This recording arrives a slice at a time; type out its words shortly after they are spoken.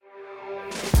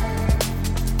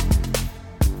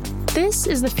This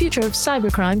is the Future of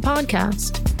Cybercrime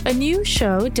podcast, a new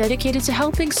show dedicated to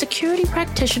helping security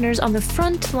practitioners on the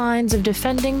front lines of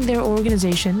defending their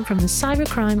organization from the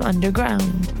cybercrime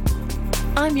underground.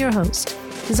 I'm your host,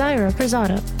 Zaira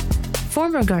Perzada,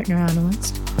 former Gartner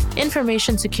analyst,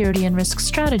 information security and risk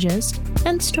strategist,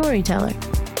 and storyteller.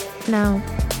 Now,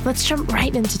 let's jump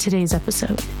right into today's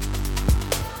episode.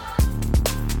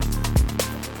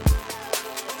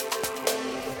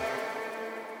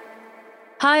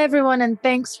 Hi, everyone, and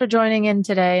thanks for joining in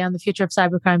today on the Future of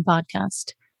Cybercrime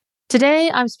podcast. Today,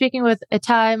 I'm speaking with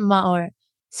Etay Maor,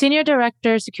 Senior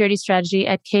Director, Security Strategy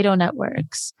at Cato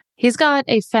Networks. He's got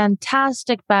a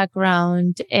fantastic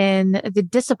background in the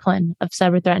discipline of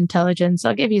cyber threat intelligence.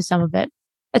 I'll give you some of it.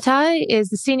 Etay is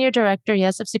the Senior Director,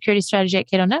 of Security Strategy at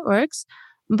Cato Networks,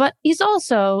 but he's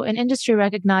also an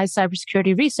industry-recognized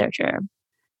cybersecurity researcher.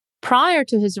 Prior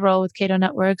to his role with Cato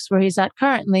Networks, where he's at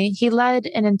currently, he led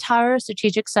an entire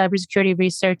strategic cybersecurity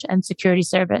research and security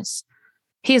service.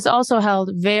 He's also held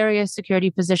various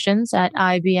security positions at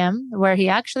IBM, where he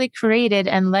actually created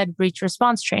and led breach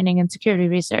response training and security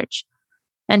research.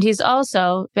 And he's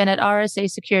also been at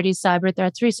RSA Security's Cyber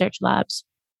Threats Research Labs.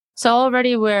 So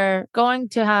already we're going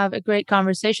to have a great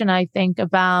conversation, I think,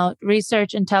 about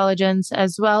research intelligence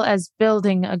as well as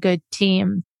building a good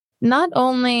team. Not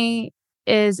only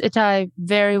is Etay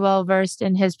very well versed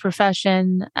in his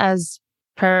profession as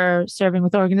per serving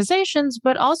with organizations,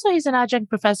 but also he's an adjunct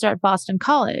professor at Boston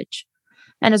College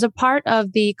and is a part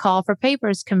of the Call for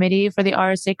Papers committee for the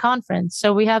RSA conference.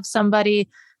 So we have somebody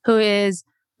who is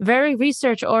very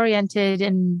research oriented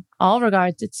in all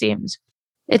regards, it seems.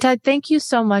 Etay, thank you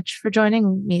so much for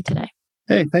joining me today.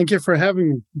 Hey, thank you for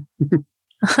having me.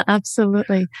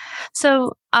 Absolutely.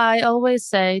 So I always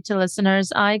say to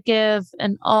listeners, I give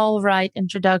an all right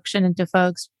introduction into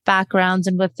folks' backgrounds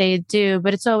and what they do,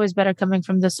 but it's always better coming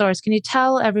from the source. Can you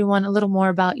tell everyone a little more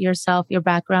about yourself, your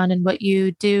background, and what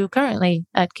you do currently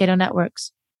at Cato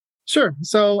Networks? Sure.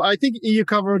 So I think you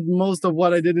covered most of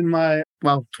what I did in my,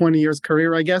 20 years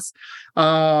career, I guess.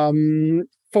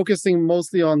 Focusing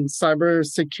mostly on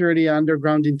cybersecurity,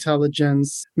 underground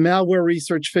intelligence, malware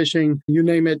research, phishing, you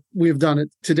name it, we've done it.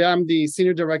 Today, I'm the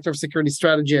Senior Director of Security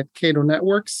Strategy at Cato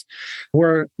Networks.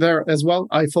 We're there as well.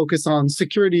 I focus on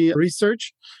security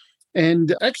research.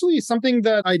 And actually, something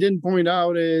that I didn't point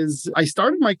out is I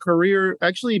started my career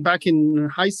actually back in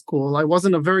high school. I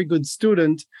wasn't a very good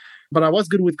student, but I was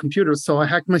good with computers. So I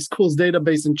hacked my school's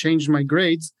database and changed my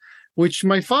grades, which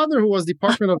my father, who was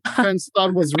Department of Defense,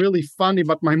 thought was really funny.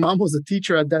 But my mom was a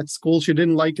teacher at that school. She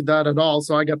didn't like that at all.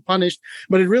 So I got punished.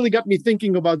 But it really got me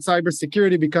thinking about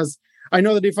cybersecurity, because I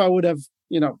know that if I would have,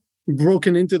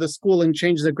 broken into the school and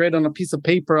changed the grade on a piece of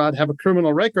paper, I'd have a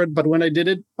criminal record. But when I did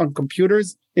it on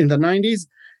computers in the 90s,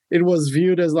 it was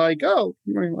viewed as like, oh,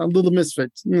 a little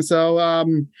misfit. And so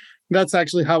that's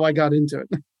actually how I got into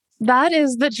it. That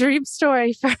is the dream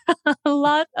story for a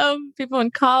lot of people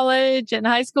in college and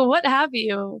high school, what have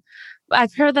you.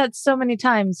 I've heard that so many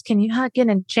times. Can you hack in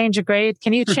and change a grade?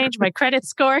 Can you change my credit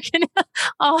score?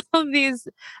 All of these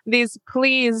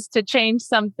pleas to change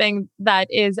something that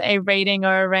is a rating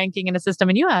or a ranking in a system.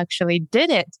 And you actually did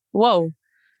it. Whoa.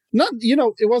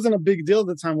 It wasn't a big deal at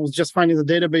the time. It was just finding the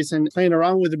database and playing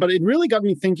around with it. But it really got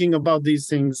me thinking about these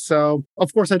things. So,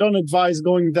 of course, I don't advise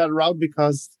going that route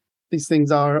because these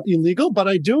things are illegal, but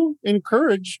I do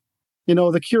encourage,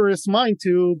 the curious mind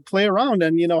to play around.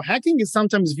 And, hacking is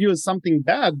sometimes viewed as something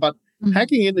bad, but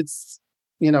hacking in its,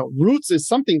 roots is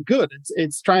something good.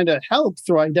 It's trying to help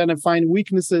through identifying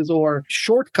weaknesses or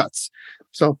shortcuts.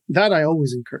 So that I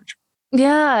always encourage.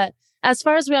 Yeah. As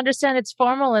far as we understand its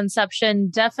formal inception,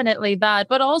 definitely that,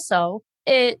 but also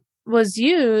it was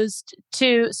used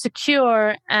to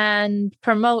secure and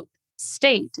promote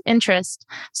state interest.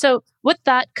 So with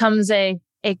that comes a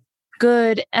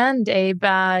good and a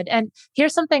bad. And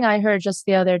here's something I heard just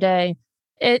the other day.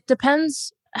 It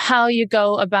depends how you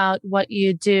go about what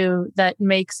you do that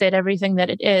makes it everything that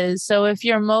it is. So if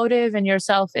your motive and your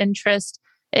self-interest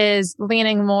is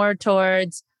leaning more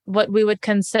towards what we would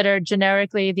consider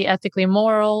generically the ethically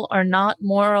moral or not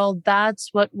moral, that's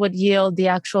what would yield the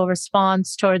actual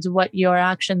response towards what your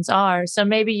actions are. So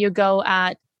maybe you go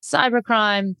at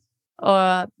cybercrime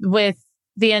with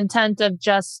the intent of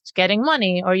just getting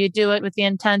money, or you do it with the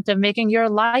intent of making your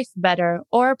life better,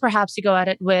 or perhaps you go at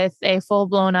it with a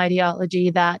full-blown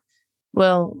ideology that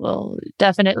will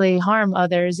definitely harm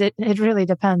others. It really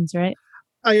depends, right?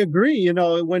 I agree.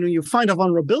 When you find a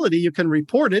vulnerability, you can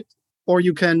report it or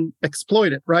you can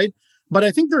exploit it, right? But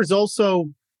I think there's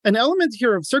also an element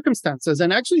here of circumstances.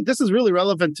 And actually, this is really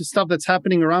relevant to stuff that's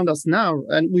happening around us now.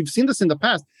 And we've seen this in the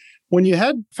past. When you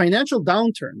had financial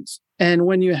downturns And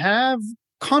when you have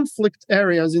conflict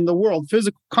areas in the world,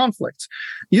 physical conflicts,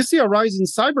 you see a rise in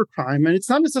cybercrime. And it's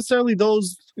not necessarily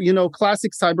those,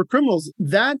 classic cyber criminals.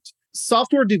 That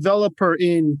software developer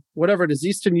in whatever it is,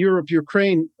 Eastern Europe,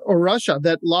 Ukraine, or Russia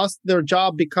that lost their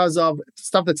job because of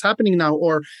stuff that's happening now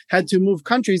or had to move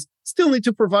countries still need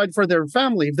to provide for their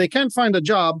family. If they can't find a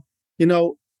job,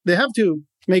 they have to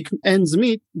make ends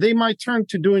meet. They might turn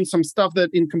to doing some stuff that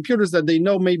in computers that they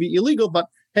know may be illegal, but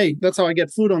hey, that's how I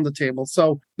get food on the table.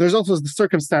 So there's also the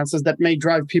circumstances that may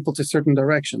drive people to certain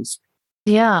directions.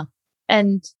 Yeah.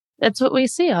 And that's what we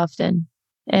see often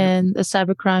in the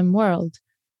cybercrime world.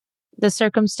 The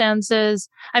circumstances,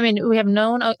 we have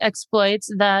known exploits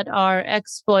that are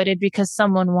exploited because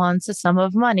someone wants a sum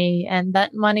of money, and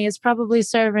that money is probably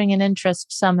serving an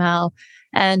interest somehow.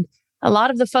 And a lot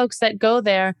of the folks that go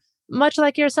there, much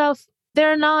like yourself,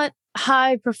 they're not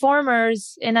high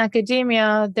performers in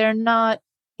academia. They're not,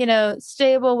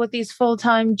 stable with these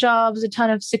full-time jobs, a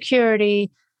ton of security,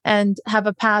 and have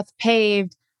a path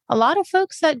paved. A lot of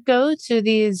folks that go to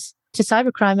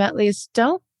cybercrime, at least,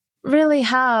 don't really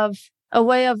have a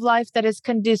way of life that is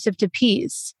conducive to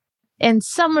peace in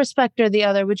some respect or the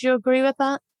other. Would you agree with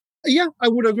that? Yeah, I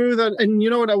would agree with that. And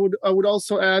you know what? I would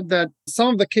also add that some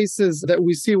of the cases that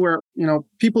we see where,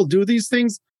 people do these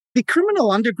things, the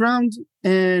criminal underground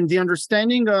and the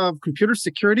understanding of computer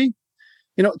security,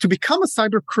 to become a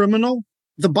cyber criminal,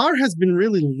 the bar has been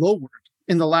really lowered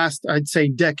in the last, I'd say,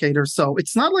 decade or so.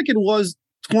 It's not like it was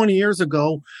 20 years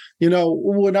ago,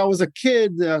 when I was a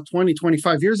kid, 20,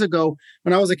 25 years ago,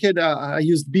 when I was a kid, I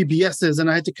used BBSs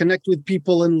and I had to connect with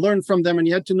people and learn from them. And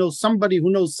you had to know somebody who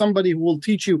knows somebody who will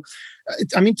teach you.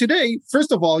 Today,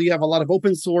 first of all, you have a lot of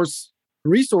open source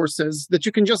resources that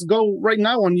you can just go right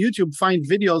now on YouTube, find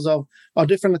videos of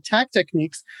different attack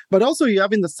techniques. But also you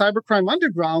have in the cybercrime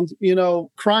underground,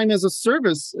 crime as a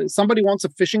service. Somebody wants a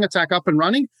phishing attack up and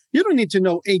running. You don't need to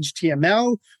know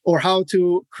HTML or how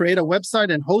to create a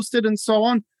website and host it and so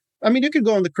on. You could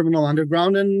go in the criminal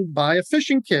underground and buy a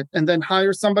phishing kit and then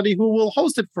hire somebody who will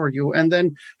host it for you and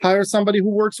then hire somebody who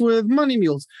works with money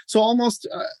mules. So almost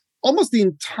the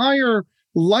entire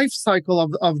life cycle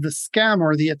of the scam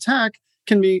or the attack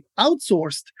can be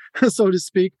outsourced, so to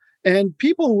speak. And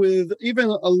people with even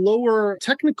a lower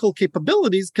technical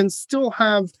capabilities can still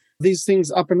have these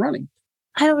things up and running.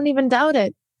 I don't even doubt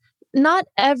it. Not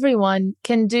everyone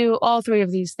can do all three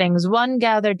of these things. One,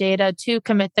 gather data, two,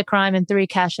 commit the crime, and three,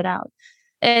 cash it out.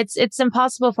 It's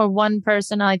impossible for one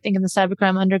person, I think, in the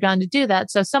cybercrime underground to do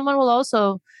that. So someone will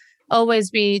also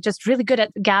always be just really good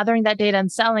at gathering that data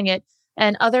and selling it.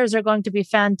 And others are going to be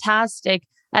fantastic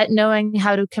at knowing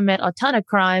how to commit a ton of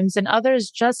crimes, and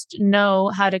others just know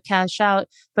how to cash out.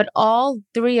 But all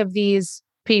three of these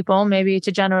people, maybe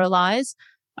to generalize,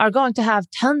 are going to have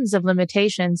tons of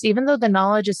limitations. Even though the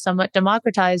knowledge is somewhat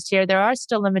democratized here, there are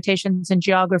still limitations in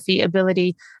geography,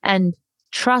 ability, and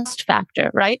trust factor,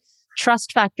 right?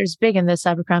 Trust factor is big in the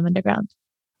cybercrime underground.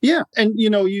 Yeah. And,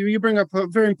 you bring up a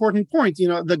very important point.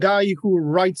 The guy who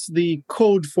writes the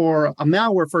code for a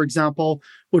malware, for example,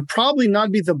 would probably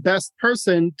not be the best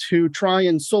person to try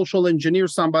and social engineer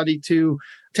somebody to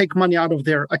take money out of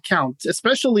their account,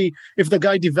 especially if the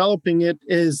guy developing it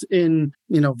is in,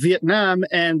 Vietnam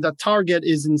and the target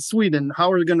is in Sweden.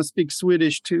 How are you going to speak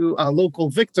Swedish to a local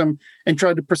victim and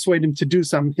try to persuade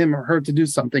him or her to do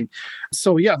something?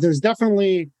 So, yeah, there's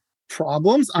definitely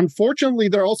problems. Unfortunately,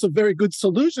 there are also very good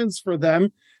solutions for them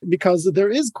because there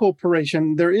is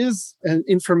cooperation, there is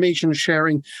information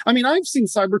sharing. I've seen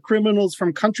cyber criminals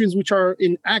from countries which are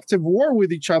in active war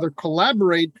with each other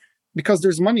collaborate because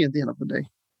there's money at the end of the day.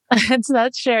 It's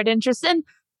that shared interest. And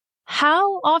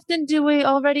how often do we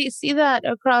already see that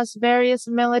across various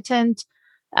militant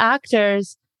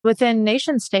actors within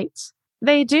nation states?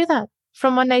 They do that.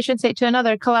 From one nation state to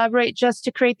another, collaborate just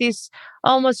to create these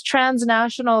almost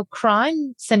transnational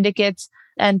crime syndicates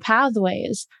and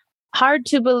pathways. Hard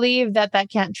to believe that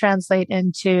can't translate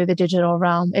into the digital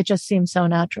realm. It just seems so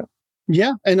natural.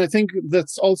 Yeah. And I think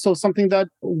that's also something that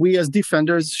we as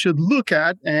defenders should look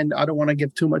at. And I don't want to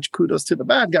give too much kudos to the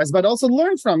bad guys, but also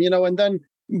learn from, and then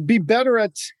be better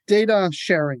at data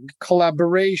sharing,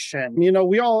 collaboration. I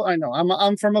know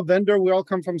I'm from a vendor. We all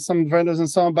come from some vendors and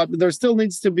so on, but there still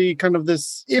needs to be kind of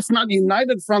this, if not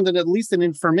united front, then at least an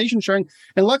information sharing.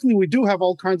 And luckily we do have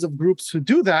all kinds of groups who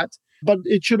do that, but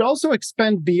it should also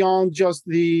expand beyond just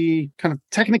the kind of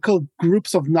technical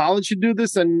groups of knowledge to do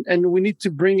this. And we need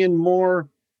to bring in more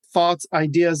thoughts,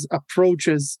 ideas,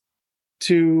 approaches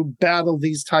to battle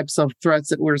these types of threats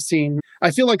that we're seeing.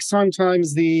 I feel like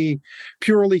sometimes the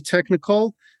purely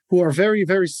technical, who are very,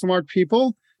 very smart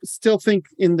people, still think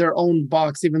in their own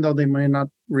box, even though they may not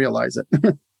realize it.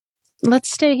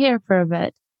 Let's stay here for a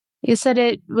bit. You said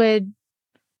it would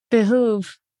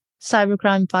behoove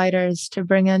cybercrime fighters to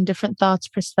bring in different thoughts,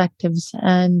 perspectives,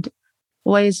 and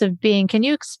ways of being. Can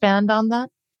you expand on that?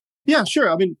 Yeah,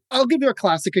 sure. I mean, I'll give you a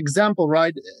classic example,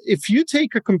 right? If you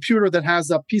take a computer that has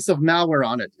a piece of malware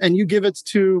on it and you give it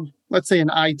to, let's say,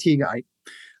 an IT guy,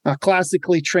 a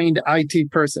classically trained IT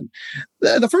person,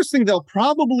 the first thing they'll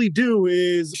probably do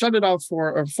is shut it off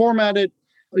or format it,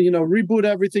 reboot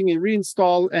everything and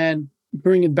reinstall and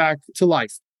bring it back to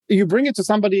life. You bring it to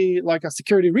somebody like a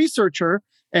security researcher,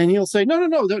 and he'll say, no,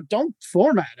 don't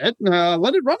format it.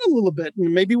 Let it run a little bit.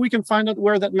 And maybe we can find out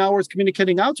where that malware is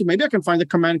communicating out to. Maybe I can find the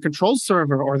command and control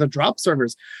server or the drop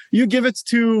servers. You give it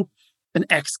to an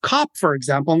ex-cop, for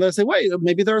example, and they'll say, wait,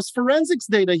 maybe there's forensics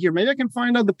data here. Maybe I can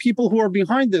find out the people who are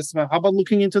behind this. How about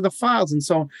looking into the files and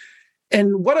so on?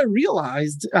 And what I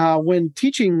realized when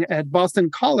teaching at Boston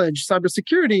College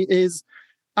cybersecurity is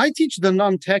I teach the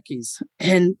non-techies,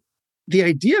 and the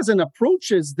ideas and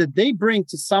approaches that they bring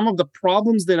to some of the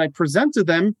problems that I present to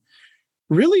them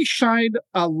really shine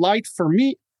a light for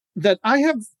me that I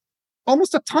have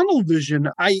almost a tunnel vision.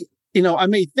 I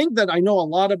may think that I know a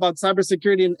lot about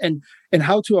cybersecurity and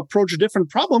how to approach different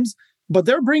problems, but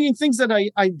they're bringing things that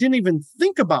I didn't even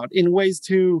think about in ways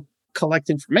to collect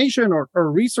information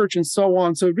or research and so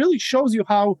on. So it really shows you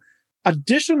how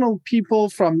additional people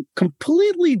from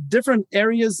completely different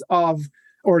areas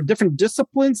or different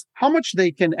disciplines, how much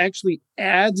they can actually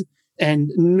add and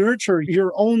nurture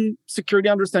your own security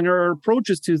understanding or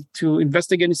approaches to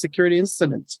investigating security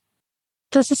incidents.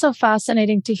 This is so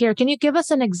fascinating to hear. Can you give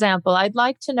us an example? I'd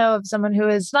like to know of someone who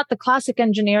is not the classic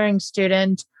engineering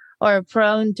student or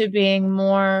prone to being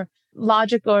more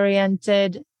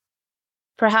logic-oriented,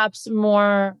 perhaps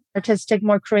more artistic,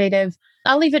 more creative.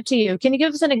 I'll leave it to you. Can you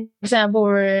give us an example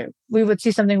where we would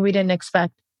see something we didn't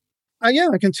expect? Yeah,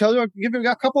 I can tell you, I'll give you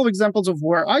a couple of examples of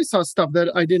where I saw stuff that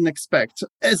I didn't expect.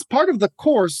 As part of the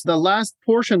course, the last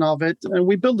portion of it, and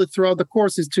we build it throughout the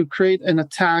course, is to create an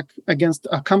attack against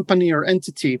a company or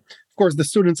entity. Of course, the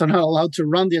students are not allowed to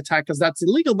run the attack because that's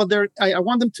illegal, but I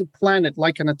want them to plan it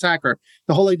like an attacker.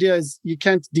 The whole idea is you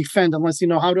can't defend unless you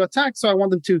know how to attack. So I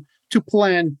want them to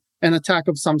plan an attack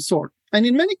of some sort. And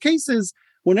in many cases,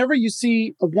 whenever you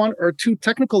see one or two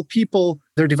technical people,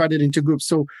 they're divided into groups.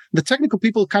 So the technical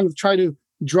people kind of try to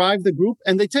drive the group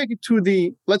and they take it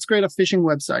to let's create a phishing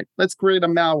website. Let's create a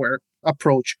malware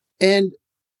approach. And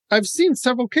I've seen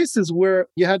several cases where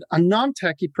you had a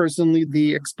non-techie person lead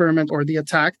the experiment or the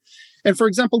attack. And for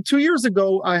example, 2 years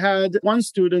ago, I had one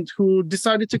student who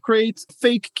decided to create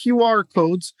fake QR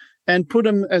codes and put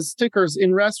them as stickers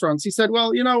in restaurants. He said,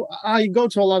 well, I go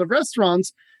to a lot of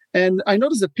restaurants, and I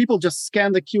noticed that people just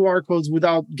scan the QR codes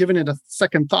without giving it a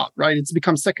second thought, right? It's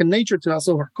become second nature to us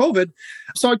over COVID.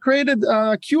 So I created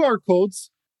QR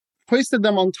codes, pasted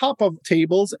them on top of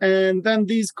tables, and then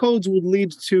these codes would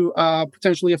lead to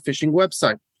potentially a phishing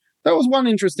website. That was one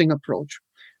interesting approach.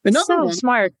 Another one,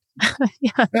 smart.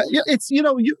 Yeah, it's,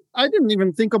 I didn't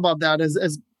even think about that as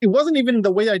it wasn't even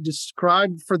the way I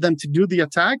described for them to do the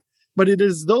attack, but it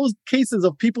is those cases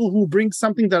of people who bring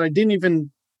something that I didn't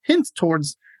even hint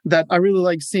towards that I really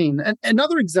like seeing. And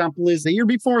another example is the year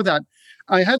before that,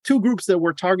 I had two groups that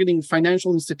were targeting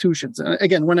financial institutions. And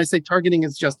again, when I say targeting,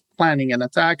 it's just planning an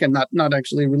attack and not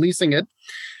actually releasing it.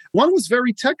 One was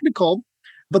very technical,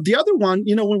 but the other one,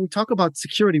 when we talk about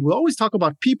security, we always talk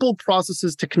about people,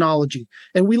 processes, technology,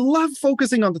 and we love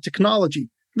focusing on the technology.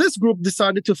 This group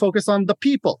decided to focus on the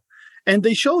people. And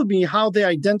they showed me how they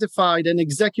identified an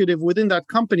executive within that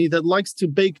company that likes to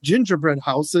bake gingerbread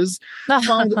houses,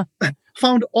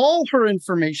 found all her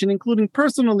information, including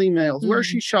personal emails, where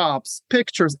she shops,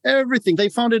 pictures, everything. They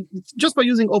found it just by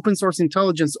using open source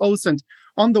intelligence, OSINT,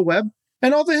 on the web.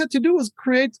 And all they had to do was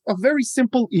create a very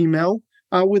simple email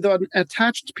with an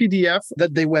attached PDF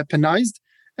that they weaponized.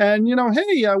 And,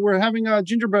 hey, we're having a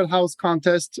gingerbread house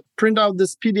contest. Print out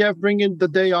this PDF, bring in the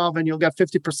day of, and you'll get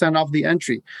 50% off the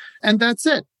entry. And that's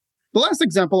it. The last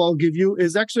example I'll give you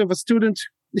is actually of a student.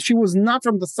 She was not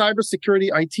from the cybersecurity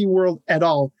IT world at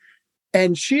all.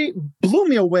 And she blew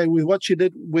me away with what she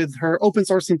did with her open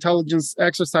source intelligence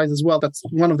exercise as well. That's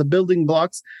one of the building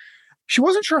blocks. She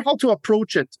wasn't sure how to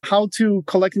approach it, how to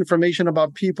collect information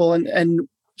about people. And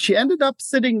she ended up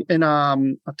sitting in a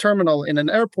terminal in an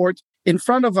airport in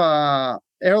front of a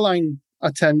airline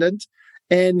attendant,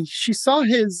 and she saw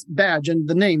his badge and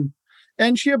the name,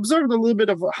 and she observed a little bit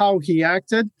of how he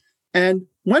acted and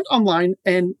went online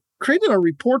and created a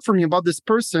report for me about this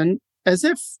person as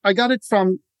if I got it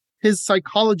from his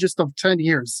psychologist of 10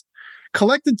 years.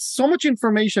 Collected so much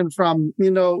information from,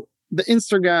 the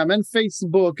Instagram and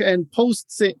Facebook and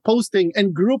posting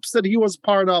and groups that he was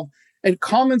part of, and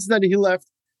comments that he left,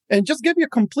 and just give you a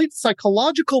complete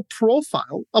psychological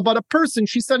profile about a person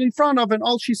she sat in front of, and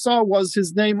all she saw was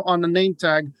his name on a name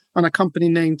tag, on a company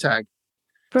name tag.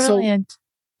 Brilliant. So,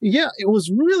 yeah, it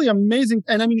was really amazing.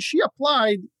 And I mean, she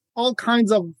applied all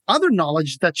kinds of other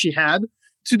knowledge that she had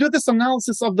to do this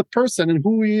analysis of the person and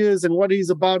who he is and what he's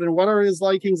about and what are his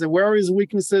likings and where are his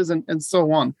weaknesses and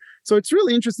so on. So it's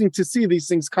really interesting to see these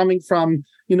things coming from,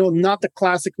 not the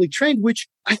classically trained, which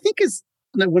I think is,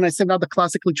 when I say not the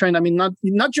classically trained, I mean,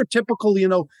 not your typical,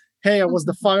 hey, I was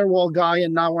the firewall guy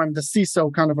and now I'm the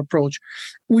CISO kind of approach,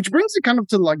 which brings you kind of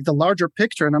to like the larger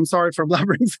picture. And I'm sorry for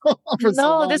blabbering so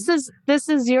long. This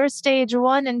is your stage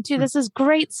 1 and 2. This is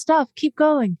great stuff. Keep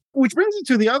going. Which brings you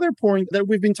to the other point that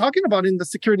we've been talking about in the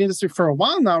security industry for a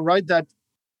while now, right? That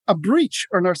a breach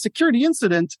or a security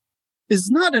incident is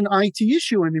not an IT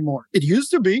issue anymore. It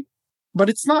used to be, but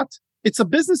it's not. It's a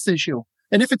business issue.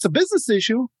 And if it's a business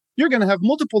issue, you're going to have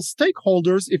multiple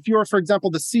stakeholders. If you're, for example,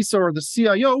 the CISO or the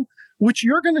CIO, which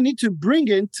you're going to need to bring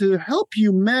in to help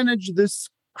you manage this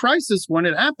crisis when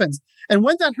it happens. And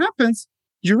when that happens,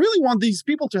 you really want these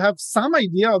people to have some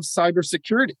idea of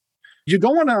cybersecurity. You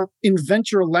don't want to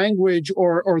invent your language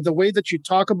or the way that you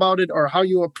talk about it or how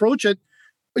you approach it,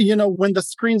 when the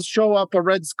screens show up a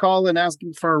red skull and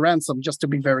asking for a ransom, just to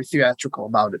be very theatrical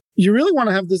about it. You really want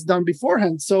to have this done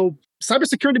beforehand. So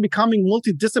cybersecurity becoming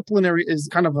multidisciplinary is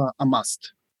kind of a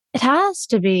must. It has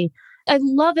to be. I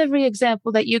love every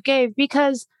example that you gave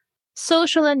because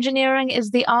social engineering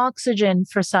is the oxygen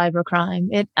for cybercrime.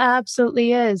 It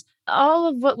absolutely is. All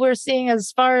of what we're seeing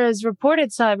as far as reported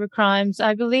cybercrimes,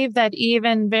 I believe that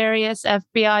even various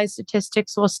FBI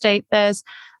statistics will state this.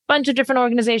 A bunch of different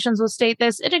organizations will state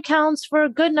this. It accounts for a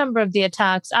good number of the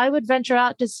attacks. I would venture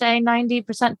out to say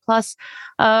 90% plus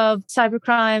of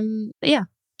cybercrime,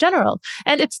 general.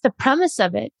 And it's the premise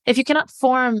of it. If you cannot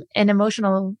form an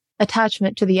emotional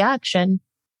attachment to the action,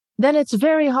 then it's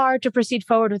very hard to proceed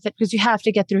forward with it because you have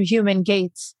to get through human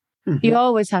gates. Mm-hmm. You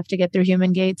always have to get through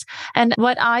human gates. And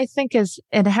what I think is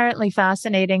inherently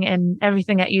fascinating in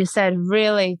everything that you said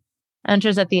really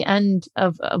enters at the end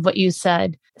of what you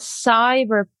said.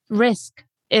 Cyber risk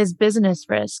is business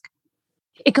risk.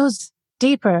 It goes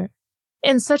deeper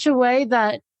in such a way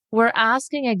that we're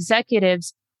asking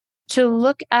executives to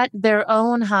look at their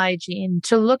own hygiene,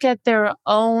 to look at their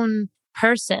own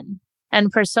person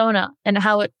and persona and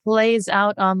how it plays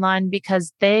out online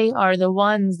because they are the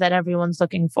ones that everyone's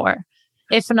looking for.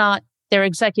 If not their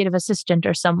executive assistant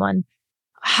or someone,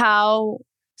 how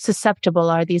susceptible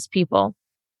are these people?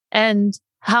 And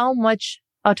how much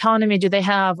autonomy do they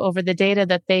have over the data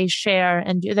that they share?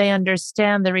 And do they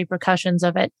understand the repercussions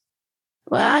of it?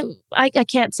 Well, I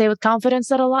can't say with confidence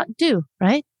that a lot do,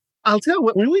 right? I'll tell you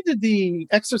what, when we did the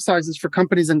exercises for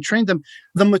companies and trained them,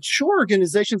 the mature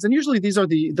organizations, and usually these are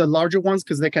the larger ones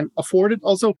because they can afford it,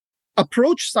 also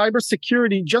approach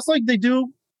cybersecurity just like they do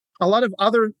a lot of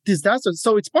other disasters.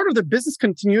 So it's part of their business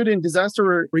continuity and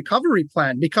disaster recovery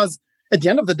plan, because at the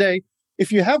end of the day,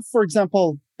 if you have, for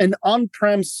example, an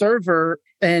on-prem server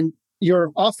and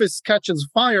your office catches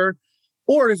fire,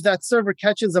 or if that server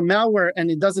catches a malware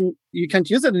and you can't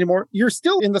use it anymore, you're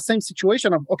still in the same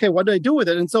situation of, okay, what do I do with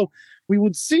it? And so we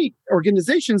would see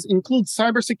organizations include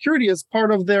cybersecurity as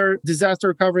part of their disaster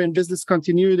recovery and business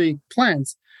continuity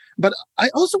plans. But I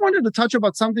also wanted to touch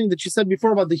about something that you said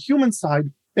before about the human side.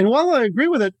 And while I agree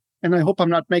with it, and I hope I'm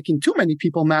not making too many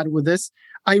people mad with this,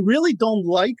 I really don't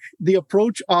like the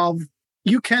approach of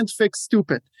you can't fix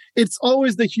stupid. It's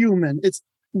always the human.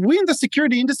 We in the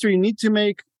security industry need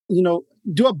to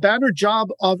do a better job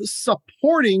of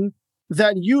supporting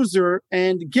that user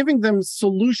and giving them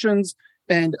solutions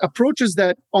and approaches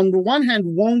that on the one hand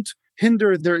won't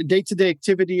hinder their day-to-day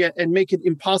activity and make it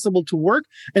impossible to work.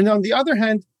 And on the other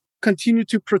hand, continue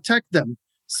to protect them.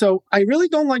 So I really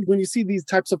don't like when you see these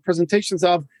types of presentations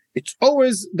of it's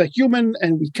always the human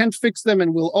and we can't fix them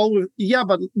and we'll always,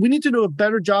 but we need to do a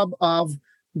better job of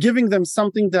giving them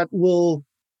something that will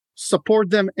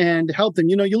support them and help them.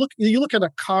 You look at a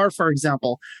car, for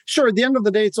example. Sure, at the end of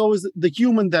the day, it's always the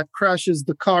human that crashes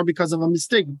the car because of a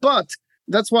mistake. But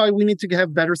that's why we need to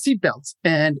have better seatbelts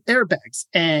and airbags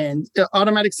and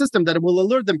automatic system that will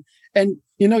alert them. And,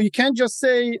 you can't just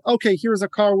say, okay, here's a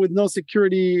car with no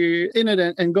security in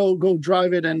it and go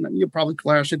drive it and you'll probably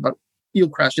crash it, but you'll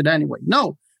crash it anyway.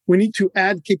 No, we need to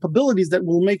add capabilities that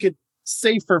will make it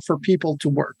safer for people to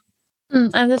work.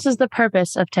 And this is the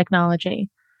purpose of technology.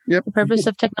 Yep. The purpose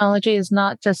of technology is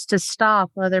not just to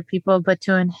stop other people, but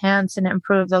to enhance and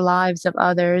improve the lives of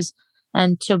others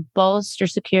and to bolster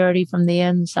security from the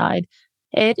inside.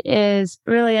 It is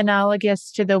really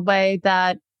analogous to the way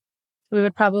that we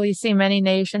would probably see many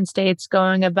nation states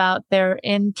going about their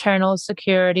internal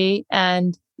security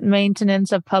and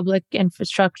maintenance of public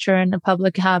infrastructure and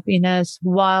public happiness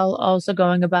while also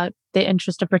going about the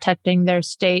interest of protecting their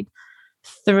state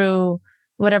through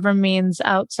whatever means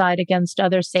outside against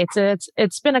other states.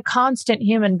 It's been a constant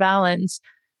human balance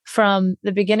from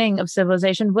the beginning of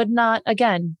civilization. Would not,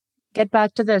 again, get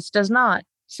back to this, does not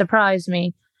surprise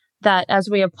me that as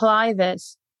we apply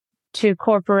this to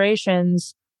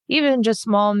corporations, even just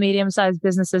small, medium-sized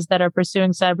businesses that are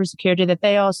pursuing cybersecurity, that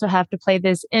they also have to play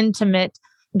this intimate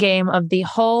game of the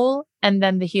whole and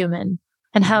then the human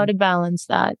and how to balance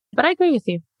that. But I agree with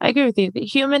you. The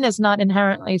human is not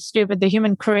inherently stupid. The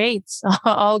human creates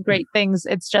all great things.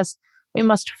 It's just we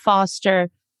must foster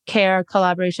care,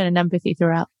 collaboration, and empathy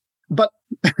throughout. But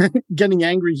getting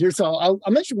angry here. So I'll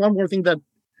mention one more thing that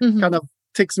kind of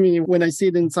ticks me when I see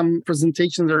it in some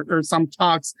presentations or some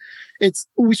talks.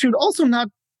 We should also not,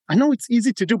 I know it's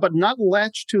easy to do, but not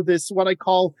latch to this, what I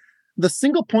call the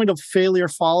single point of failure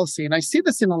fallacy. And I see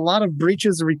this in a lot of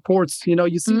breaches reports.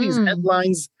 You see these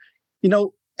headlines,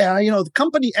 the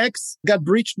company X got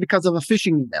breached because of a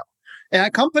phishing email.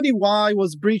 And company Y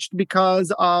was breached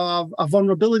because of a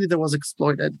vulnerability that was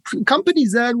exploited. Company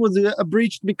Z was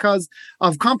breached because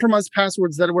of compromised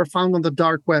passwords that were found on the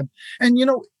dark web. And,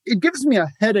 it gives me a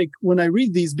headache when I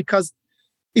read these, because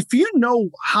if you know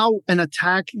how an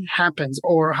attack happens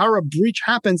or how a breach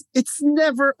happens, it's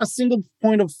never a single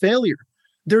point of failure.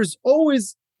 There's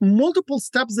always multiple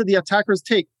steps that the attackers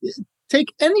take.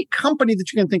 Take any company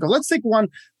that you can think of. Let's take one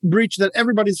breach that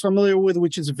everybody's familiar with,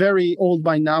 which is very old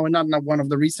by now and not one of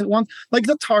the recent ones, like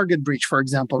the Target breach, for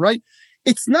example, right?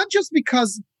 It's not just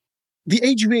because the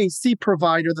HVAC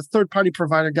provider, the third-party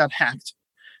provider, got hacked.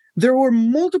 There were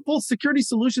multiple security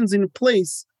solutions in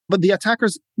place, but the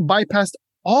attackers bypassed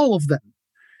all of them.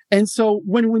 And so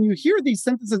when you hear these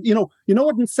sentences, you know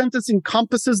what sentence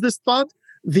encompasses this thought?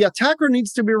 The attacker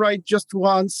needs to be right just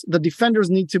once. The defenders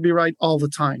need to be right all the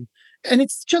time. And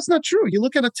it's just not true. You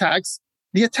look at attacks,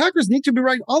 the attackers need to be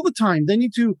right all the time. They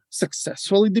need to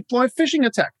successfully deploy a phishing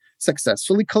attack,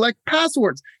 successfully collect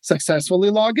passwords, successfully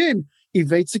log in,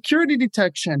 evade security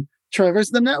detection,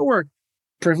 traverse the network,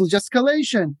 privilege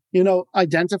escalation,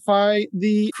 identify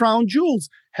the crown jewels,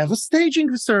 have a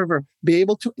staging server, be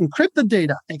able to encrypt the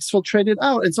data, exfiltrate it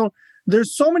out. And so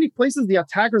there's so many places the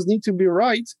attackers need to be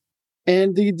right.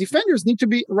 And the defenders need to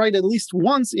be right at least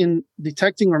once in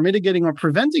detecting or mitigating or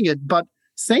preventing it. But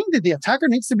saying that the attacker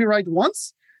needs to be right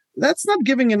once, that's not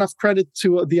giving enough credit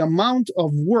to the amount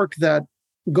of work that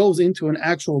goes into an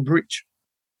actual breach.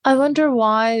 I wonder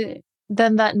why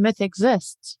then that myth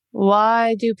exists.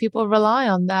 Why do people rely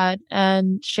on that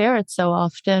and share it so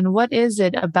often? What is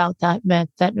it about that myth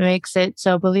that makes it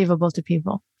so believable to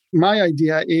people? My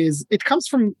idea is it comes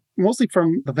mostly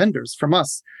from the vendors, from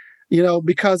us.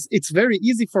 Because it's very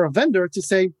easy for a vendor to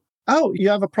say, oh, you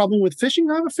have a problem with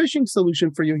phishing? I have a phishing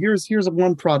solution for you. Here's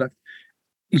one product.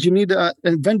 You need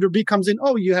and vendor B comes in,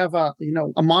 oh, you have a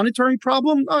monitoring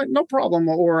problem? No problem.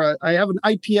 Or I have an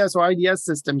IPS or IDS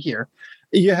system here.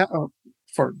 You have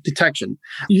for detection.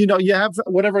 You have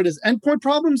whatever it is, endpoint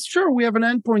problems? Sure, we have an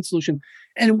endpoint solution.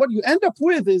 And what you end up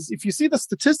with is, if you see the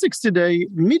statistics today,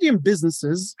 medium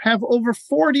businesses have over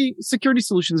 40 security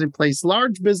solutions in place.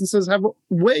 Large businesses have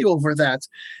way over that.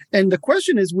 And the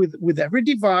question is, with every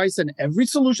device and every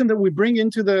solution that we bring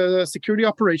into the security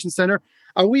operations center,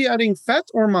 are we adding fat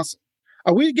or muscle?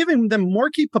 Are we giving them more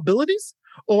capabilities?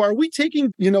 Or are we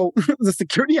taking, the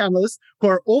security analysts who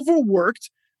are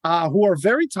overworked, who are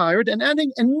very tired, and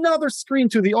adding another screen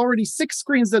to the already 6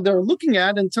 screens that they're looking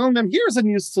at and telling them, here's a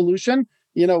new solution,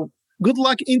 good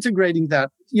luck integrating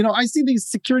that. I see these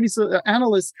security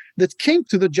analysts that came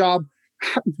to the job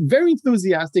very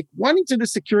enthusiastic, wanting to do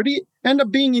security, end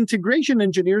up being integration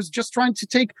engineers, just trying to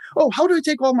take, how do I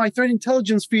take all my threat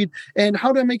intelligence feed and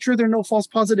how do I make sure there are no false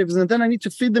positives? And then I need to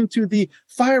feed them to the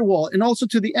firewall and also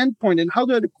to the endpoint. And how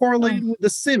do I correlate with the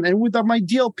SIM and with my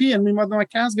DLP and with my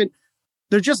cascade?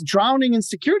 They're just drowning in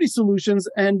security solutions.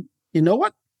 And you know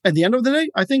what? At the end of the day,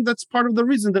 I think that's part of the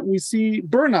reason that we see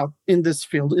burnout in this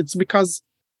field. It's because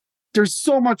there's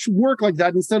so much work like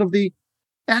that instead of the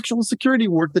actual security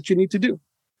work that you need to do.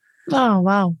 Oh,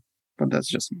 wow. But that's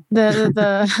just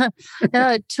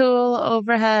the tool,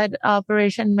 overhead,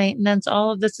 operation, maintenance,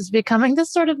 all of this is becoming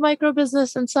this sort of micro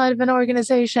business inside of an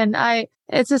organization.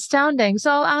 It's astounding. So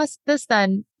I'll ask this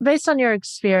then, based on your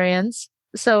experience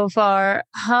so far,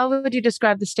 how would you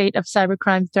describe the state of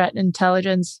cybercrime threat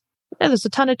intelligence? There's a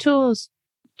ton of tools,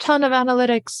 ton of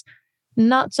analytics,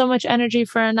 not so much energy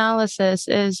for analysis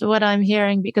is what I'm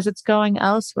hearing because it's going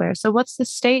elsewhere. So what's the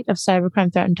state of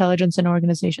cybercrime threat intelligence in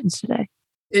organizations today?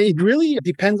 It really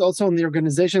depends also on the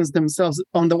organizations themselves.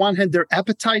 On the one hand, their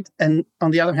appetite, and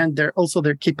on the other hand, their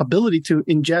capability to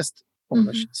ingest, or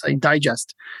I should say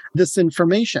digest, this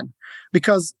information.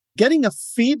 Because getting a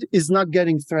feed is not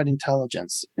getting threat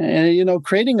intelligence. And,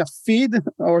 creating a feed,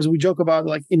 or as we joke about,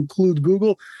 like include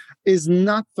Google, is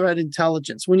not threat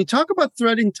intelligence. When you talk about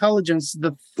threat intelligence,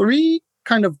 the three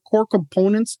kind of core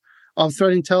components of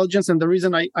threat intelligence, and the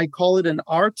reason I call it an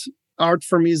art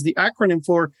for me is the acronym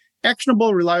for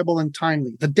actionable, reliable, and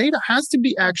timely. The data has to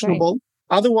be actionable. Okay.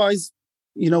 Otherwise,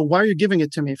 why are you giving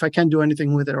it to me if I can't do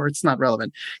anything with it or it's not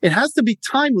relevant? It has to be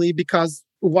timely because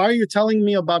why are you telling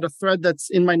me about a thread that's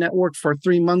in my network for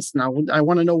 3 months now? I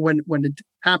want to know when it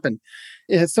happened.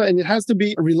 And it has to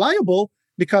be reliable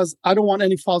because I don't want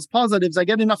any false positives. I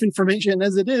get enough information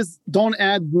as it is. Don't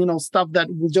add, stuff that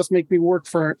will just make me work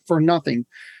for nothing.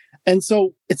 And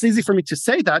so it's easy for me to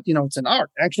say that, it's an art,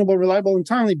 actionable, reliable, and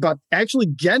timely, but actually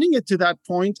getting it to that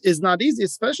point is not easy,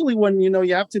 especially when,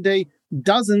 you have today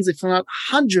dozens, if not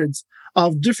hundreds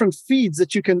of different feeds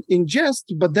that you can ingest,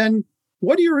 but then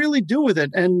what do you really do with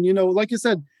it? And, like you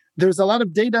said, there's a lot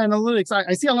of data analytics.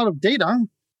 I see a lot of data.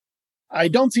 I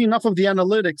don't see enough of the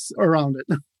analytics around it.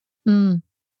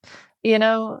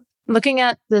 Looking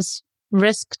at this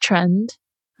risk trend,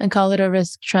 I call it a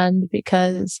risk trend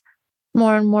because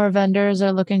more and more vendors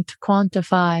are looking to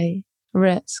quantify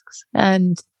risks,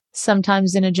 and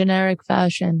sometimes in a generic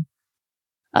fashion,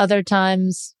 other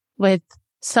times with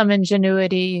some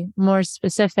ingenuity, more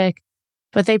specific,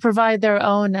 but they provide their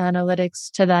own analytics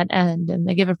to that end and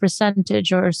they give a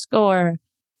percentage or a score.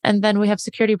 And then we have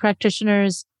security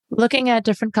practitioners looking at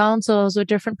different consoles with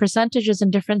different percentages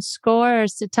and different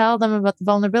scores to tell them about the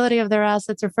vulnerability of their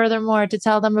assets, or furthermore, to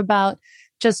tell them about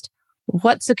just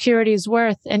what security is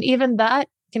worth. And even that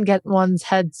can get one's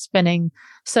head spinning.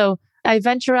 So I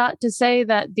venture out to say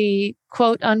that the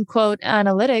quote unquote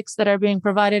analytics that are being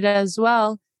provided as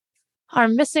well are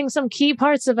missing some key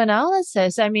parts of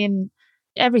analysis. I mean,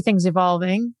 everything's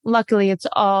evolving. Luckily, it's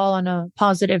all on a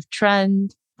positive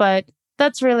trend, but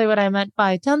that's really what I meant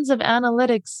by tons of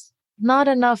analytics, not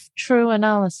enough true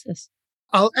analysis.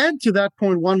 I'll add to that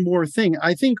point one more thing.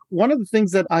 I think one of the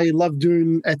things that I love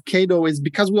doing at Cato is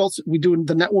because we do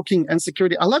the networking and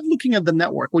security. I love looking at the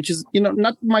network, which is,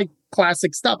 not my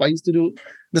classic stuff. I used to do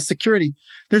the security.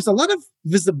 There's a lot of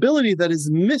visibility that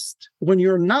is missed when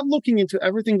you're not looking into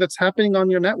everything that's happening on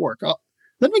your network.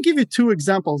 Let me give you two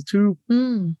examples, two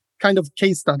kind of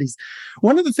case studies.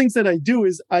 One of the things that I do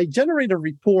is I generate a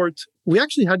report. We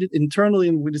actually had it internally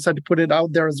and we decided to put it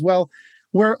out there as well,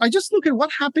 where I just look at what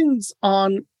happens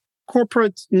on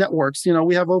corporate networks.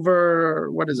 We have over,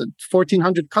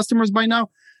 1,400 customers by now.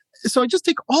 So I just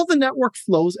take all the network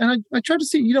flows and I try to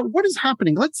see, what is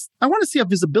happening. I want to see a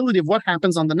visibility of what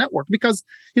happens on the network because,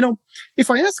 if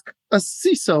I ask a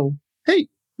CISO, hey,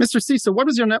 Mr. CISO, what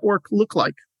does your network look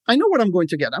like? I know what I'm going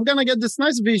to get. I'm going to get this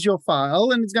nice visual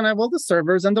file and it's going to have all the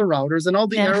servers and the routers and all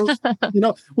the arrows.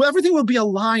 Everything will be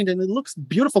aligned and it looks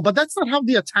beautiful, but that's not how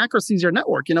the attacker sees your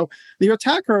network. The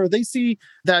attacker, they see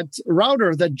that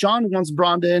router that John once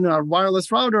brought in, a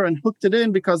wireless router, and hooked it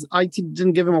in because IT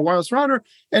didn't give him a wireless router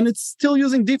and it's still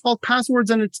using default passwords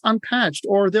and it's unpatched.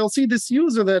 Or they'll see this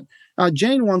user that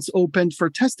Jane once opened for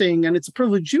testing and it's a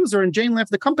privileged user and Jane left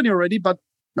the company already, but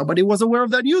nobody was aware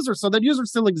of that user, so that user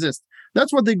still exists.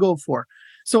 That's what they go for.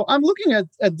 So I'm looking at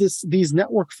these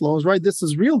network flows, right? This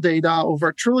is real data, over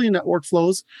 1 trillion network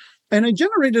flows. And I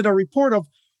generated a report of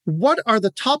what are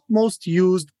the top most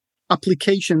used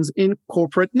applications in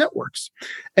corporate networks.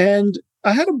 And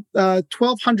I had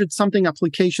 1,200 something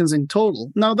applications in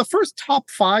total. Now, the first top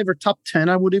 5 or top 10,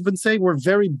 I would even say, were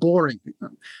very boring.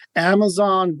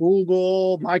 Amazon,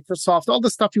 Google, Microsoft, all the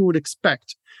stuff you would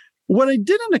expect. What I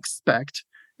didn't expect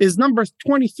is number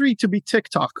 23 to be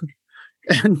TikTok.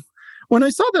 And when I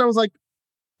saw that, I was like,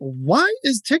 why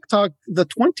is TikTok the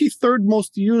 23rd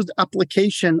most used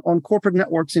application on corporate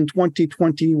networks in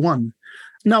 2021?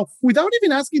 Now, without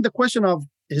even asking the question of,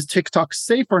 is TikTok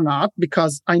safe or not?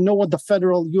 Because I know what the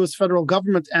US federal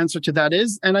government answer to that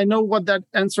is. And I know what that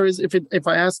answer is if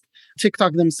I ask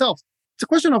TikTok themselves. It's a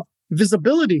question of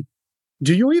visibility.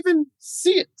 Do you even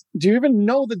see it? Do you even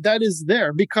know that is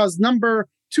there? Because number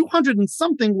 200 and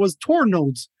something was Tor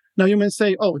nodes. Now you may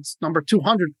say, oh, it's number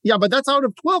 200. Yeah, but that's out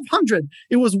of 1,200.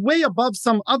 It was way above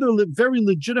some other very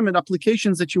legitimate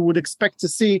applications that you would expect to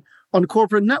see on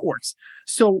corporate networks.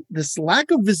 So this lack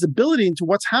of visibility into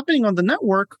what's happening on the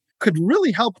network could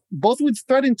really help both with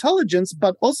threat intelligence,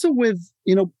 but also with,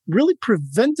 really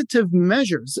preventative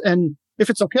measures. And if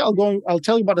it's okay, I'll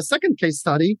tell you about a second case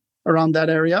study around that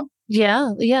area.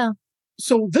 Yeah.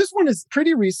 So this one is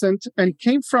pretty recent and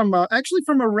came from actually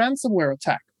from a ransomware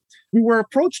attack. We were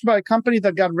approached by a company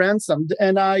that got ransomed,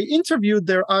 and I interviewed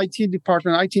their IT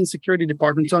department, IT and security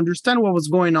department, to understand what was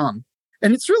going on.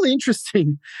 And it's really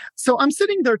interesting. So I'm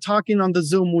sitting there talking on the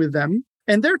Zoom with them,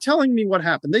 and they're telling me what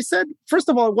happened. They said, first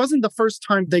of all, it wasn't the first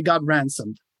time they got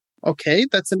ransomed. Okay,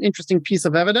 that's an interesting piece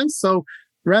of evidence. So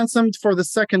ransomed for the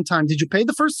second time. Did you pay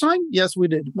the first time? Yes, we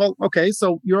did. Well, okay,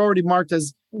 so you're already marked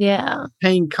as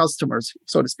paying customers,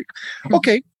 so to speak.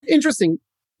 Okay, interesting.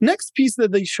 Next piece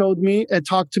that they showed me and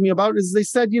talked to me about is they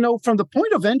said, from the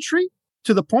point of entry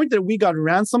to the point that we got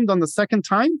ransomed on the second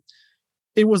time,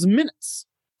 it was minutes.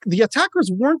 The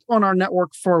attackers weren't on our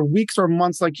network for weeks or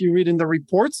months like you read in the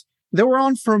reports. They were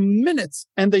on for minutes,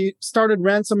 and they started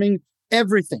ransoming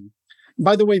everything.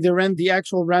 By the way, they ran the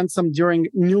actual ransom during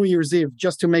New Year's Eve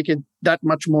just to make it that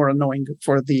much more annoying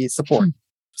for the support.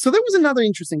 So that was another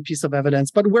interesting piece of evidence.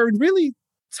 But where it really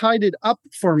tied it up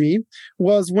for me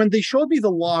was when they showed me the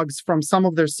logs from some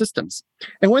of their systems.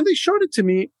 And when they showed it to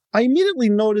me, I immediately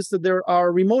noticed that there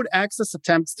are remote access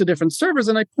attempts to different servers,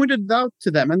 and I pointed it out to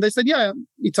them. And they said, yeah,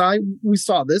 Etay, we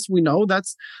saw this. We know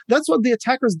that's what the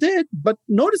attackers did. But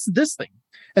notice this thing.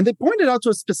 And they pointed out to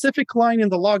a specific line in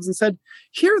the logs and said,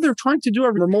 here they're trying to do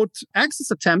a remote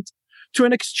access attempt to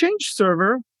an Exchange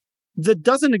server that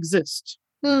doesn't exist.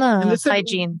 And they said,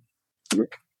 hygiene.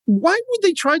 Why would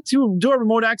they try to do a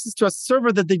remote access to a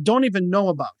server that they don't even know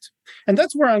about? And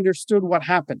that's where I understood what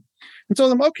happened. And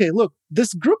told them, okay, look,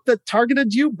 this group that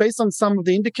targeted you based on some of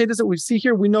the indicators that we see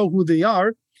here, we know who they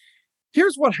are.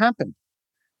 Here's what happened.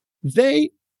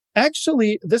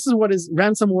 Actually, this is what is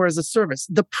ransomware as a service.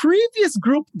 The previous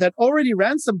group that already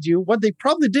ransomed you, what they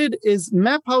probably did is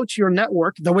map out your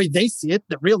network the way they see it,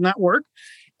 the real network,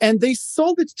 and they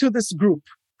sold it to this group.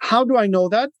 How do I know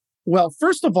that? Well,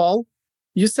 first of all,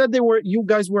 you said you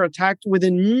guys were attacked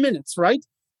within minutes, right?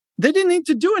 They didn't need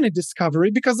to do any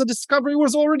discovery because the discovery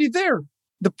was already there.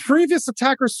 The previous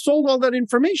attackers sold all that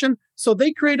information, so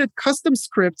they created custom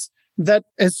scripts that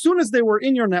as soon as they were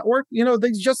in your network,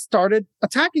 they just started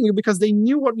attacking you because they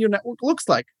knew what your network looks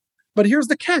like. But here's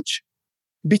the catch.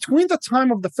 Between the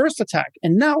time of the first attack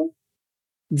and now,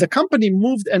 the company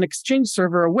moved an Exchange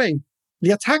server away.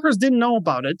 The attackers didn't know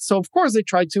about it, so of course they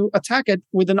tried to attack it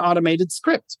with an automated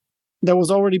script that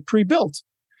was already pre-built.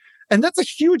 And that's a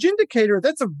huge indicator.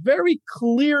 That's a very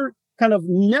clear kind of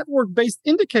network-based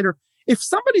indicator. If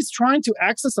somebody's trying to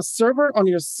access a server on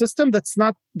your system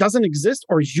doesn't exist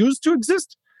or used to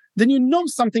exist, then you know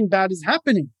something bad is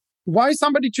happening. Why is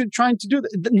somebody trying to do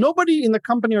that? Nobody in the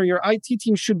company or your IT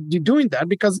team should be doing that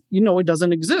because it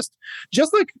doesn't exist.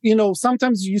 Just like,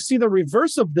 sometimes you see the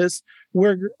reverse of this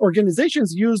where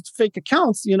organizations used fake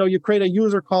accounts. You create a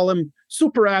user, call them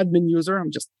super admin user.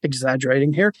 I'm just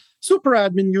exaggerating here. Super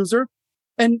admin user.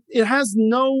 And it has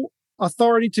no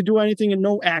authority to do anything and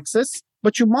no access,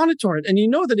 but you monitor it. And you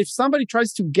know that if somebody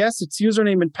tries to guess its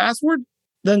username and password,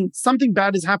 then something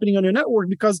bad is happening on your network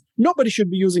because nobody should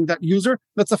be using that user.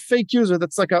 That's a fake user.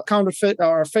 That's like a counterfeit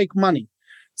or a fake money.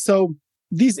 So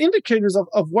these indicators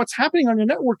of what's happening on your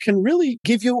network can really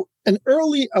give you an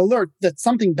early alert that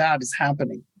something bad is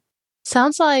happening.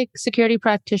 Sounds like security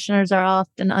practitioners are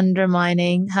often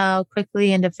undermining how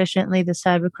quickly and efficiently the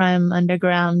cybercrime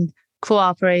underground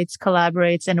cooperates,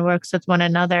 collaborates, and works with one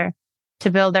another to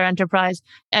build their enterprise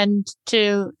and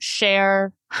to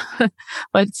share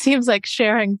what seems like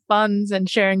sharing funds and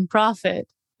sharing profit.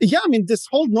 Yeah, this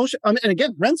whole notion, and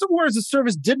again, ransomware as a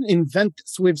service didn't invent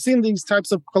this. We've seen these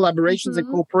types of collaborations and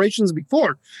cooperations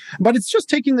before, but it's just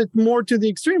taking it more to the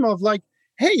extreme of like,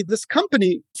 hey, this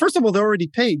company, first of all, they're already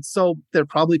paid, so they'll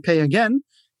probably pay again.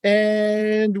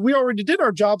 And we already did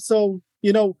our job, so,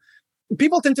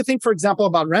 people tend to think, for example,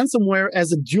 about ransomware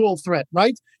as a dual threat,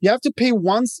 right? You have to pay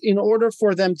once in order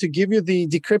for them to give you the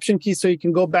decryption key so you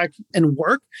can go back and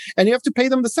work. And you have to pay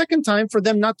them the second time for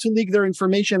them not to leak their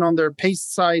information on their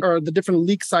paste site or the different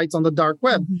leak sites on the dark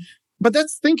web. Mm-hmm. But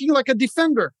that's thinking like a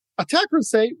defender. Attackers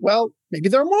say, well, maybe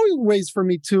there are more ways for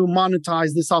me to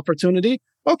monetize this opportunity.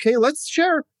 Okay, let's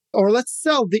share or let's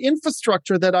sell the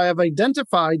infrastructure that I have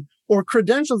identified or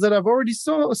credentials that I've already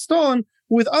stolen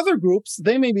with other groups.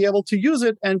 They may be able to use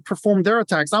it and perform their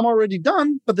attacks. I'm already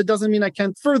done, but that doesn't mean I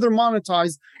can't further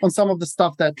monetize on some of the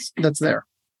stuff that's there.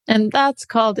 And that's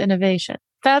called innovation.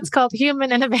 That's called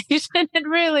human innovation. It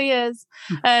really is.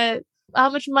 How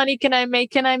much money can I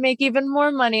make? Can I make even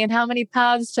more money? And how many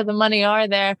paths to the money are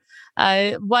there?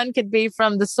 One could be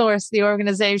from the source, the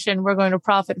organization we're going to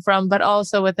profit from, but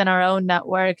also within our own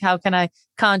network. How can I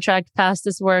contract, pass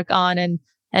this work on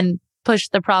and push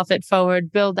the profit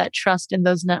forward, build that trust in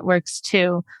those networks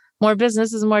too. more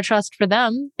business is more trust for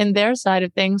them in their side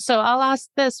of things. So I'll ask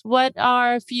this. What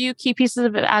are a few key pieces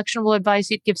of actionable advice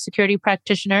you'd give security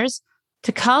practitioners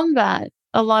to combat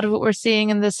a lot of what we're seeing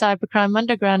in the cybercrime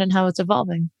underground and how it's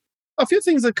evolving? A few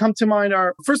things that come to mind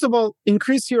are, first of all,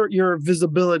 increase your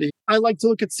visibility. I like to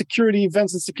look at security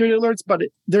events and security alerts, but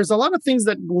there's a lot of things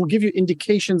that will give you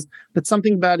indications that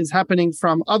something bad is happening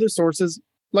from other sources,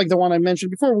 like the one I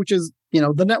mentioned before, which is,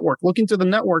 the network. Look into the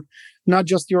network, not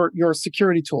just your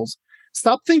security tools.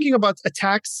 Stop thinking about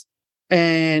attacks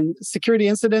and security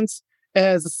incidents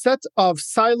as a set of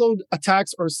siloed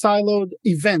attacks or siloed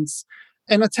events.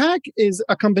 An attack is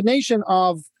a combination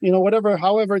of,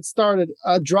 however it started,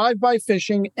 drive-by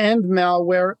phishing and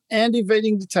malware and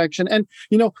evading detection. And,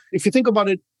 if you think about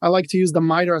it, I like to use the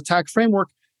MITRE attack framework.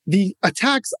 The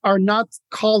attacks are not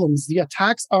columns. The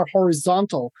attacks are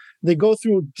horizontal. They go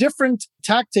through different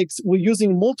tactics. We're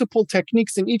using multiple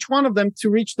techniques in each one of them to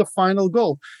reach the final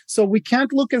goal. So we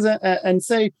can't look and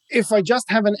say, if I just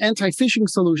have an anti-phishing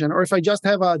solution or if I just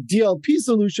have a DLP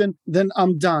solution, then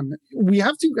I'm done. We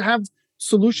have to have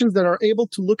solutions that are able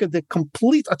to look at the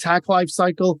complete attack life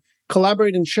cycle,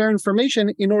 collaborate and share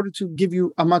information in order to give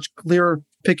you a much clearer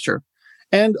picture.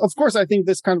 And of course, I think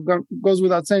this kind of goes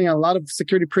without saying, a lot of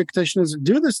security practitioners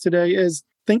do this today, is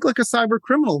think like a cyber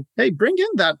criminal. Hey, bring in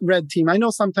that red team. I know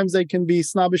sometimes they can be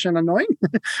snobbish and annoying,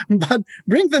 but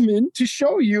bring them in to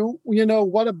show you,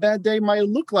 what a bad day might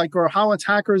look like or how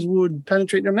attackers would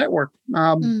penetrate your network.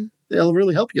 It'll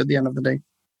really help you at the end of the day.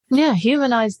 Yeah,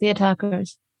 humanize the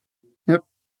attackers. Yep.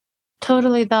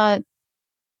 Totally that.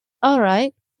 All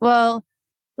right. Well,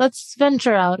 let's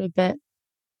venture out a bit.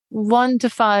 1 to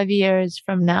 5 years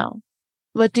from now,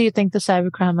 what do you think the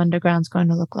cybercrime underground is going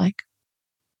to look like?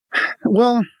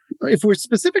 Well, if we're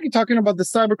specifically talking about the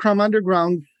cybercrime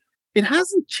underground, it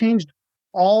hasn't changed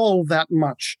all that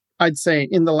much, I'd say,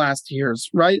 in the last years,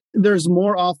 right? There's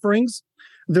more offerings.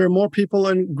 There are more people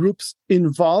and groups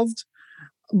involved,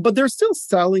 but they're still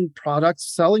selling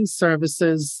products, selling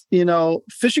services.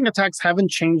 Phishing attacks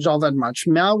haven't changed all that much.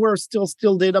 Malware is still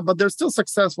steal data, but they're still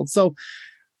successful. So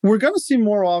we're going to see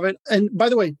more of it. And by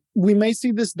the way, we may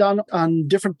see this done on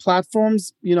different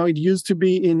platforms. It used to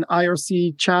be in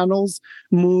IRC channels,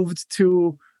 moved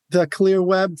to the clear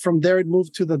web. From there, it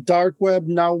moved to the dark web.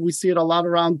 Now we see it a lot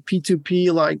around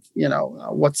P2P, like,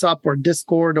 WhatsApp or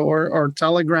Discord or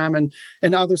Telegram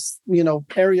and other,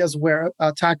 areas where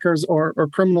attackers or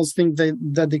criminals think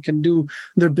that they can do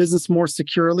their business more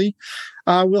securely.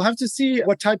 We'll have to see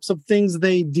what types of things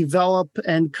they develop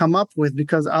and come up with,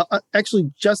 because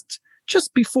actually just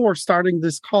before starting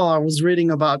this call, I was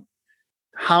reading about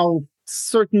how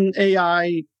certain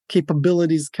AI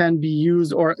capabilities can be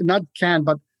used, or not can,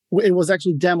 but it was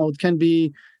actually demoed, can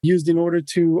be used in order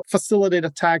to facilitate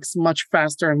attacks much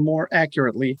faster and more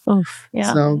accurately. Oof,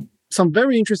 yeah. So some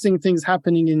very interesting things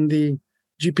happening in the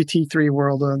GPT-3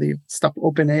 world, or the stuff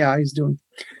OpenAI is doing.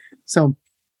 So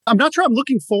I'm not sure I'm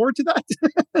looking forward to that,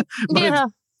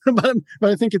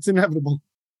 but I think it's inevitable.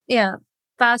 Yeah.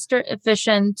 Faster,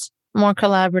 efficient, more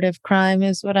collaborative crime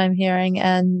is what I'm hearing.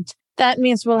 And that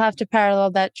means we'll have to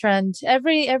parallel that trend.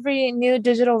 Every new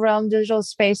digital realm, digital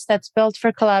space that's built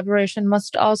for collaboration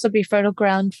must also be fertile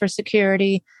ground for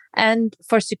security and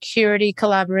for security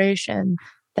collaboration.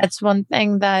 That's one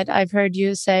thing that I've heard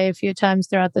you say a few times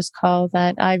throughout this call,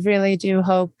 that I really do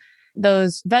hope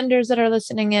those vendors that are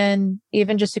listening in,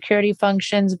 even just security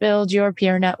functions, build your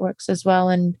peer networks as well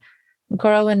and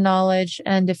grow in knowledge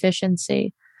and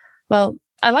efficiency. Well,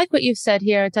 I like what you've said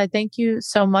here, Etay. Thank you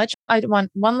so much. I want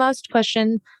one last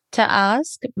question to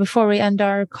ask before we end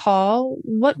our call.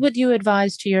 What would you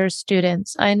advise to your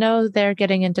students? I know they're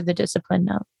getting into the discipline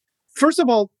now. First of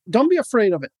all, don't be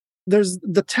afraid of it. There's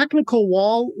the technical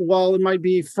wall, while it might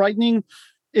be frightening,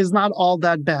 is not all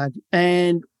that bad.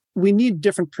 And we need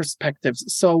different perspectives.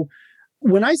 So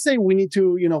when I say we need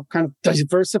to, kind of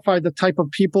diversify the type of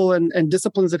people and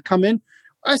disciplines that come in,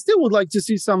 I still would like to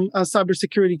see some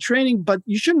cybersecurity training, but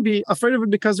you shouldn't be afraid of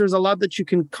it, because there's a lot that you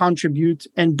can contribute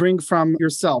and bring from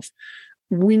yourself.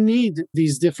 We need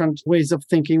these different ways of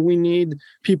thinking. We need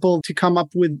people to come up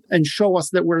with and show us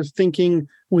that we're thinking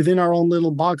within our own little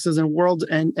boxes and world,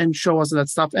 and show us that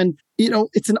stuff. And,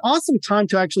 it's an awesome time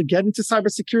to actually get into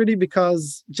cybersecurity,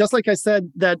 because just like I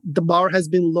said, that the bar has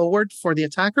been lowered for the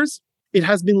attackers. It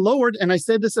has been lowered. And I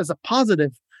say this as a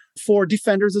positive for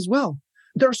defenders as well.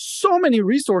 There are so many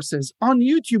resources on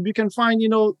YouTube. You can find,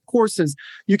 courses.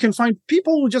 You can find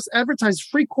people who just advertise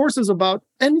free courses about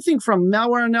anything from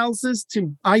malware analysis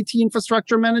to IT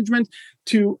infrastructure management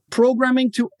to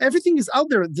programming to everything is out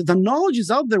there. The knowledge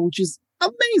is out there, which is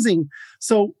amazing.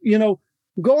 So,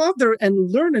 go out there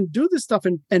and learn and do this stuff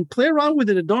and play around with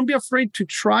it. And don't be afraid to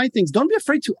try things. Don't be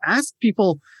afraid to ask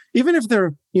people, even if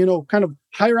they're, kind of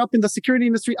higher up in the security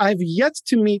industry. I've yet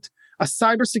to meet a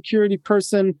cybersecurity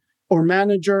person or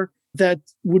manager that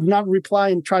would not reply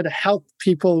and try to help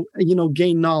people,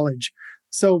 gain knowledge.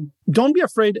 So don't be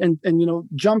afraid and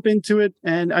jump into it.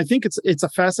 And I think it's a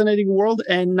fascinating world,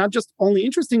 and not just only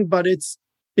interesting, but it's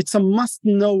a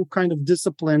must-know kind of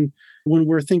discipline when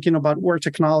we're thinking about where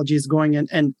technology is going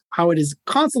and how it is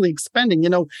constantly expanding.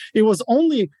 It was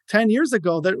only 10 years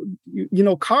ago that,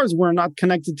 cars were not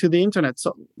connected to the internet,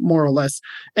 so more or less.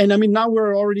 And I mean, now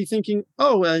we're already thinking,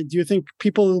 do you think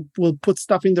people will put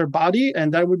stuff in their body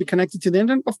and that would be connected to the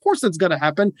internet? Of course, it's going to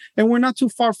happen. And we're not too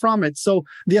far from it. So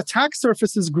the attack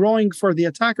surface is growing for the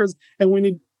attackers, and we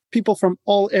need people from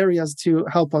all areas to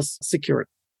help us secure it.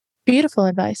 Beautiful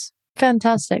advice.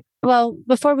 Fantastic. Well,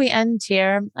 before we end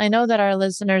here, I know that our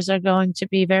listeners are going to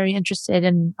be very interested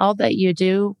in all that you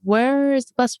do. Where is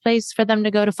the best place for them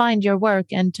to go to find your work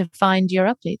and to find your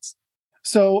updates?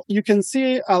 So you can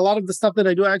see a lot of the stuff that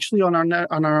I do actually on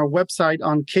our website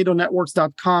on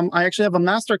catonetworks.com. I actually have a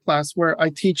masterclass where I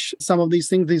teach some of these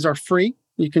things. These are free.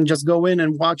 You can just go in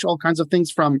and watch all kinds of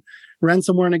things, from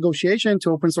ransomware negotiation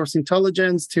to open source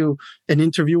intelligence to an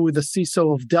interview with the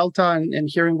CISO of Delta and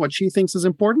hearing what she thinks is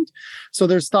important. So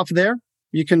there's stuff there.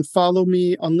 You can follow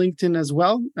me on LinkedIn as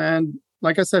well. And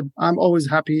like I said, I'm always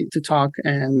happy to talk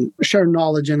and share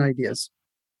knowledge and ideas.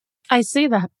 I see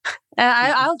that.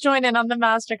 I'll join in on the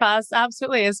masterclass.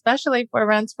 Absolutely. Especially for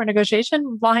ransomware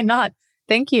negotiation. Why not?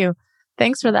 Thank you.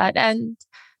 Thanks for that. And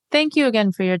thank you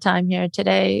again for your time here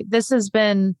today. This has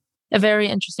been a very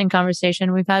interesting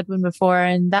conversation. We've had one before,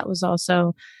 and that was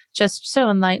also just so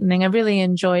enlightening. I really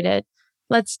enjoyed it.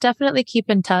 Let's definitely keep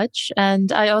in touch.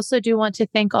 And I also do want to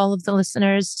thank all of the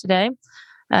listeners today,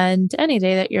 and any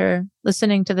day that you're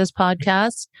listening to this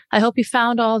podcast. I hope you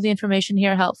found all the information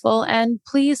here helpful. And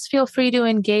please feel free to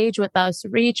engage with us,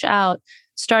 reach out,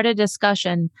 start a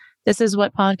discussion. This is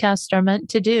what podcasts are meant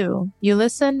to do. You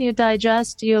listen, you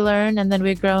digest, you learn, and then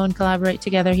we grow and collaborate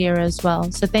together here as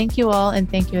well. So thank you all, and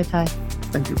thank you, Etay.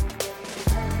 Thank you.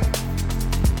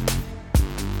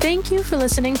 Thank you for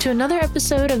listening to another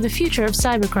episode of the Future of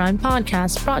Cybercrime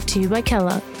podcast, brought to you by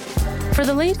Kella. For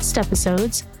the latest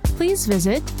episodes, please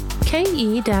visit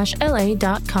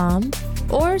ke-la.com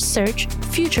or search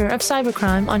Future of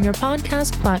Cybercrime on your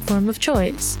podcast platform of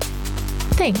choice.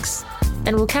 Thanks,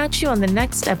 and we'll catch you on the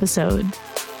next episode.